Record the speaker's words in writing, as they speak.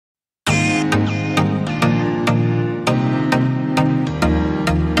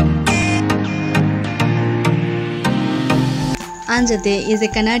Anja is a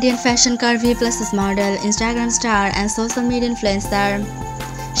Canadian fashion curvy plus model, Instagram star, and social media influencer.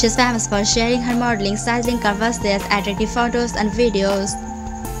 She is famous for sharing her modeling, sizzling curvaceous, attractive photos and videos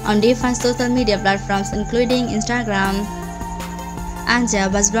on different social media platforms including Instagram. Anja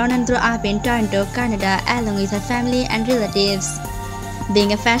was born and grew up in Toronto, Canada, along with her family and relatives,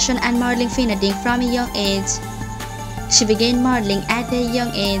 being a fashion and modeling fanatic from a young age. She began modeling at a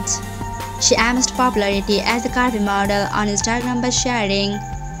young age. She amassed popularity as a curvy model on Instagram by sharing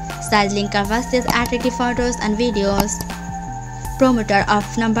sizzling curvaceous, attractive photos and videos. Promoter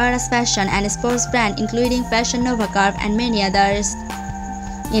of numerous fashion and sports brands including Fashion Nova Corp and many others.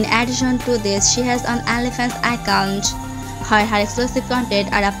 In addition to this, she has an OnlyFans account. Her exclusive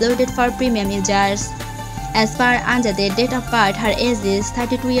content are uploaded for premium users. As per Anja's date of birth, her age is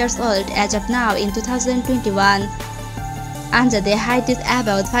 32 years old as of now in 2021. Anja's height is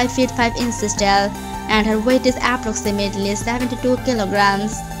about 5 feet 5 inches tall and her weight is approximately 72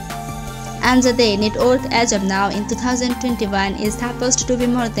 kilograms. Anja's net worth as of now in 2021 is supposed to be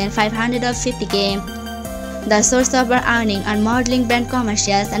more than 550k. The source of her earning are modeling, brand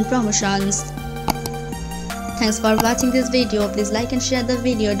commercials and promotions. Thanks for watching this video. Please like and share the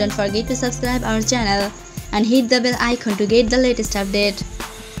video. Don't forget to subscribe our channel and hit the bell icon to get the latest update.